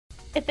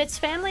If it's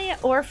family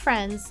or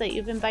friends that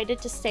you've invited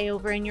to stay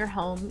over in your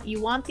home,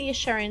 you want the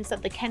assurance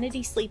that the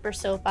Kennedy Sleeper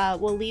Sofa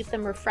will leave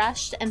them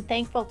refreshed and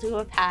thankful to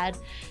have had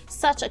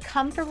such a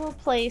comfortable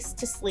place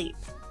to sleep.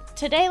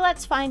 Today,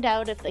 let's find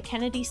out if the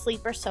Kennedy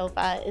Sleeper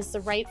Sofa is the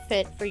right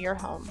fit for your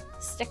home.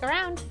 Stick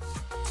around.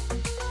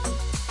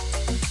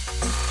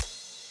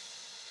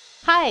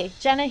 Hi,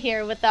 Jenna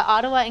here with the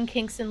Ottawa and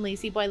Kingston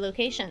La-Z-Boy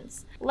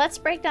locations. Let's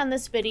break down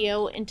this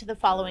video into the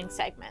following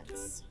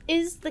segments.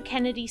 Is the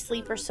Kennedy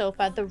Sleeper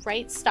Sofa the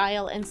right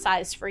style and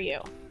size for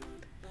you?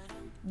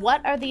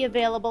 What are the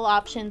available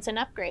options and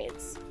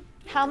upgrades?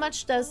 How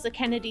much does the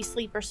Kennedy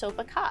Sleeper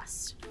Sofa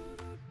cost?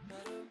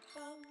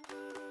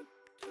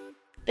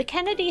 The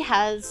Kennedy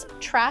has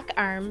track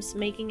arms,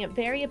 making it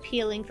very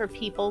appealing for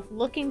people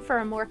looking for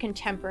a more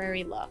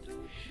contemporary look.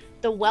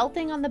 The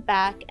welting on the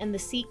back and the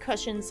seat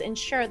cushions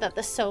ensure that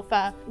the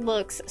sofa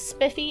looks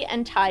spiffy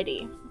and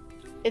tidy.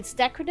 Its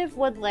decorative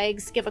wood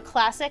legs give a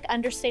classic,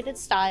 understated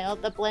style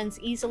that blends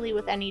easily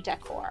with any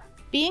decor.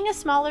 Being a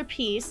smaller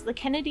piece, the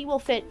Kennedy will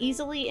fit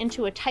easily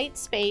into a tight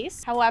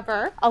space.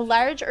 However, a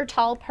large or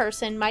tall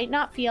person might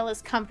not feel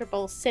as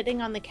comfortable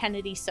sitting on the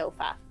Kennedy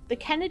sofa. The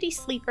Kennedy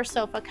Sleeper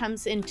Sofa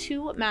comes in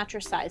two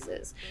mattress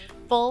sizes,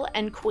 full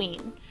and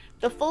queen.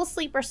 The full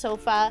sleeper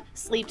sofa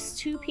sleeps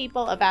 2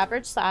 people of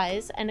average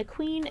size, and a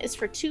queen is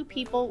for 2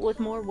 people with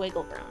more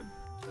wiggle room.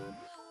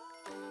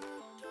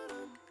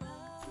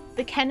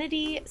 The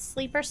Kennedy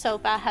Sleeper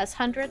Sofa has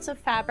hundreds of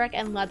fabric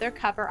and leather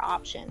cover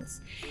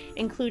options,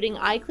 including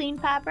eye-clean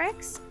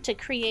fabrics to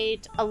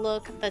create a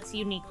look that's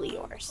uniquely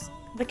yours.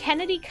 The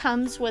Kennedy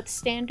comes with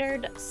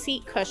standard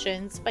seat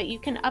cushions, but you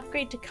can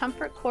upgrade to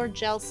Comfort Core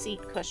gel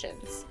seat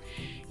cushions.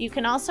 You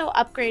can also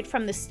upgrade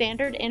from the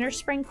standard inner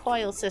spring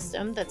coil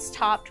system that's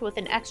topped with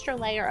an extra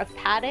layer of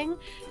padding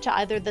to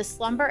either the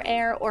Slumber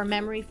Air or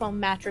Memory Foam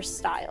mattress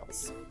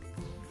styles.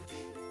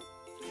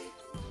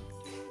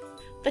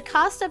 The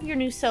cost of your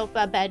new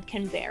sofa bed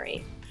can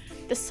vary.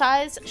 The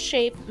size,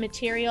 shape,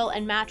 material,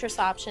 and mattress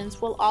options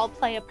will all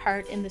play a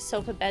part in the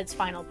sofa bed's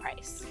final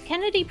price.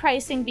 Kennedy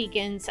pricing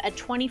begins at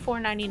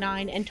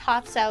 $24.99 and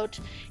tops out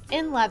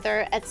in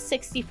leather at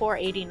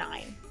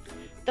 $64.89.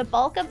 The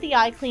bulk of the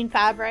eye-clean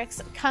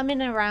fabrics come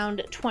in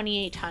around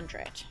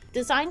 $2,800.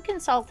 Design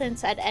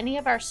consultants at any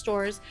of our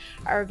stores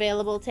are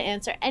available to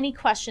answer any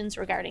questions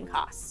regarding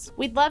costs.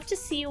 We'd love to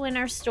see you in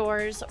our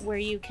stores where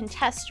you can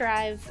test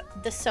drive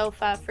the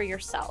sofa for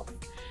yourself.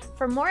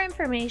 For more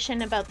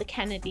information about the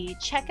Kennedy,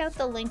 check out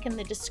the link in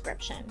the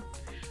description.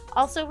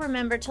 Also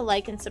remember to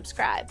like and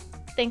subscribe.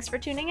 Thanks for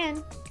tuning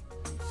in.